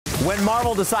When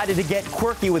Marvel decided to get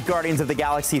quirky with Guardians of the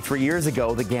Galaxy 3 years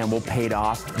ago, the gamble paid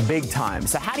off big time.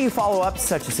 So how do you follow up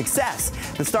such a success?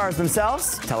 The stars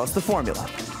themselves tell us the formula.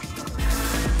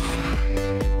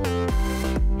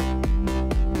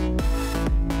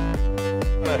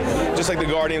 Just like the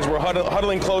Guardians, we're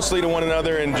huddling closely to one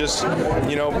another and just,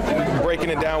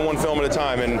 breaking it down one film at a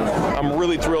time. And I'm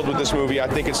really thrilled with this movie. I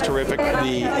think it's terrific.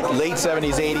 The late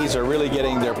 70s, 80s are really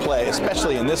getting their play,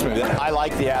 especially in this movie. I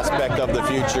like the aspect of the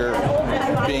future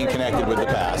being connected with the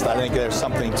past. I think there's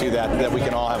something to that we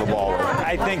can all have a ball with.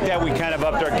 I think that we kind of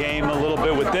upped our game a little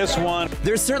bit with this one.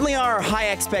 There certainly are high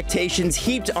expectations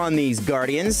heaped on these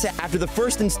Guardians. After the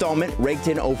first installment raked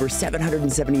in over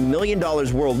 $770 million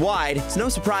worldwide, it's no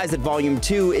surprise that Volume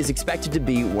 2 is expected to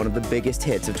be one of the biggest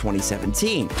hits of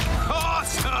 2017.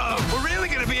 Awesome! We're really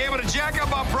going to be able to jack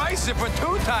up our price if we're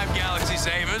two-time Galaxy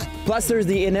Savers. Plus, there's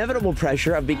the inevitable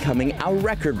pressure of becoming a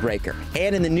record breaker.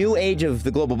 And in the new age of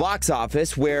the global box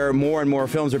office, where more and more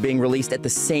films are being released at the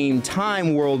same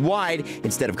time worldwide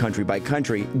instead of country by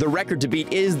country, the record to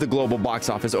beat is the global box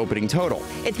office opening total.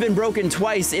 It's been broken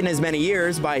twice in as many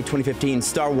years, by 2015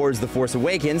 Star Wars The Force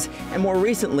Awakens, and more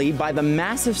recently by the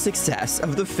massive success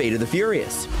of The Fate of the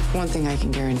Furious. One thing I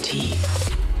can guarantee,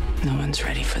 no one's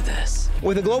ready for this.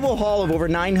 With a global haul of over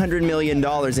 $900 million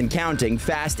and counting,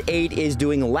 Fast 8 is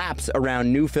doing laps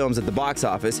around new films at the box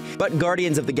office, but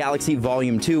Guardians of the Galaxy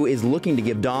Volume 2 is looking to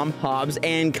give Dom, Hobbs,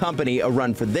 and company a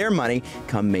run for their money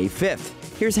come May 5th.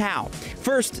 Here's how.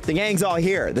 First, the gang's all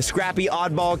here. The scrappy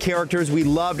oddball characters we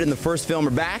loved in the first film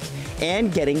are back,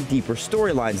 and getting deeper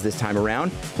storylines this time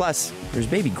around. Plus, there's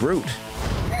Baby Groot.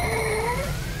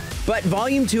 But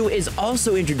Volume 2 is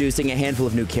also introducing a handful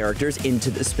of new characters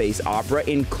into the space opera,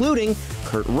 including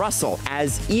Kurt Russell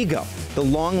as Ego, the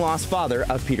long-lost father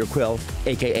of Peter Quill,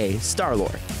 aka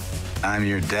Star-Lord. I'm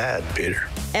your dad, Peter.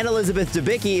 And Elizabeth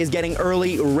Debicki is getting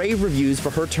early rave reviews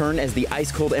for her turn as the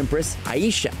ice-cold Empress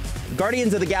Aisha.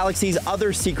 Guardians of the Galaxy's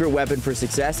other secret weapon for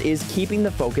success is keeping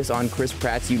the focus on Chris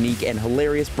Pratt's unique and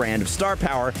hilarious brand of star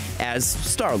power as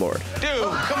Star-Lord. Dude,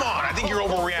 come on. I think you're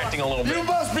overreacting a little bit. You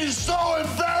must be so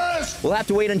embarrassed! We'll have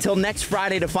to wait until next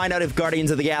Friday to find out if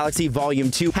Guardians of the Galaxy Volume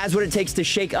 2 has what it takes to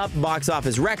shake up box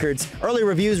office records. Early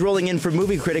reviews rolling in from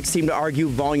movie critics seem to argue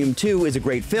Volume 2 is a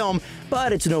great film,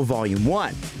 but it's no Volume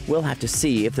 1. We'll have to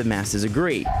see if the masses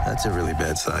agree. That's a really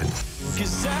bad sign.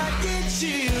 'Cause I get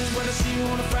chills when I see you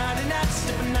on a Friday night,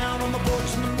 stepping out on the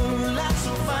porch in the moonlight,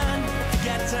 so fine. I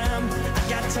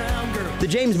got time, girl. The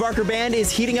James Barker Band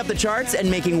is heating up the charts and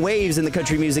making waves in the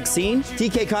country music scene.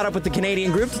 TK caught up with the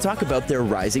Canadian group to talk about their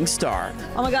rising star.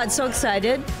 Oh my God, so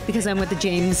excited because I'm with the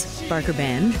James Barker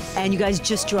Band, and you guys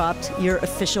just dropped your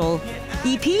official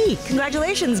EP.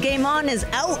 Congratulations, Game On is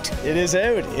out. It is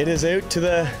out. It is out to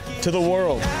the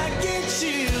world.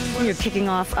 You're kicking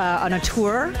off on a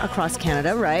tour across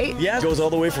Canada, right? Yeah, it goes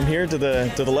all the way from here to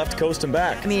the left coast and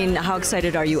back. I mean, how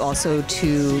excited are you also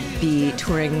to be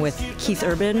touring with Keith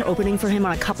Urban, opening for him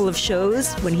on a couple of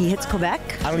shows when he hits Quebec?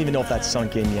 I don't even know if that's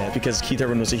sunk in yet, because Keith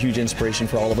Urban was a huge inspiration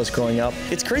for all of us growing up.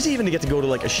 It's crazy even to get to go to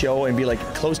like a show and be like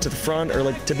close to the front, or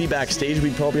like to be backstage,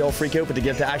 we'd probably all freak out, but to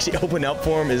get to actually open up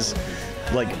for him is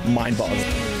like mind-boggling.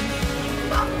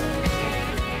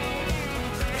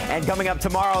 And coming up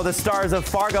tomorrow, the stars of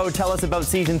Fargo tell us about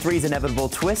Season 3's inevitable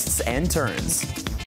twists and turns.